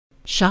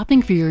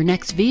Shopping for your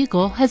next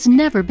vehicle has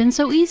never been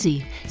so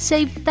easy.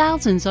 Save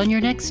thousands on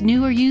your next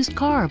new or used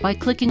car by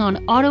clicking on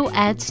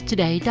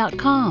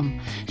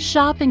AutoAdsToday.com.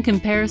 Shop and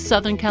compare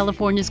Southern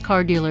California's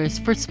car dealers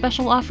for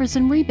special offers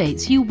and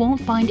rebates you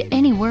won't find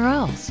anywhere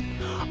else.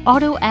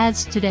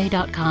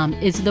 AutoAdsToday.com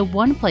is the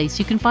one place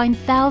you can find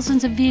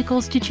thousands of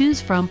vehicles to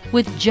choose from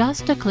with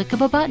just a click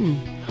of a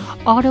button.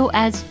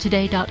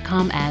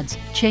 AutoAdsToday.com ads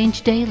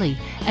change daily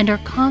and are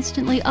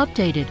constantly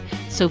updated,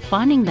 so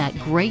finding that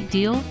great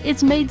deal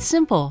is made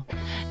simple.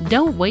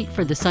 Don't wait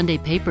for the Sunday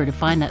paper to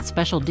find that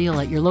special deal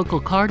at your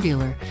local car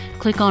dealer.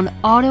 Click on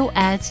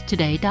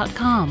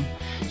AutoAdsToday.com.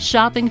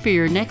 Shopping for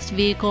your next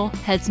vehicle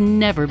has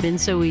never been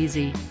so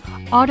easy.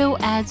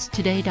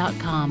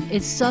 AutoAdsToday.com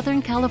is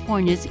Southern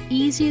California's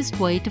easiest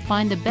way to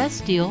find the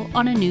best deal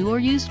on a new or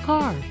used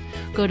car.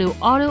 Go to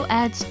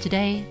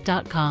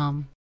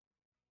AutoAdsToday.com.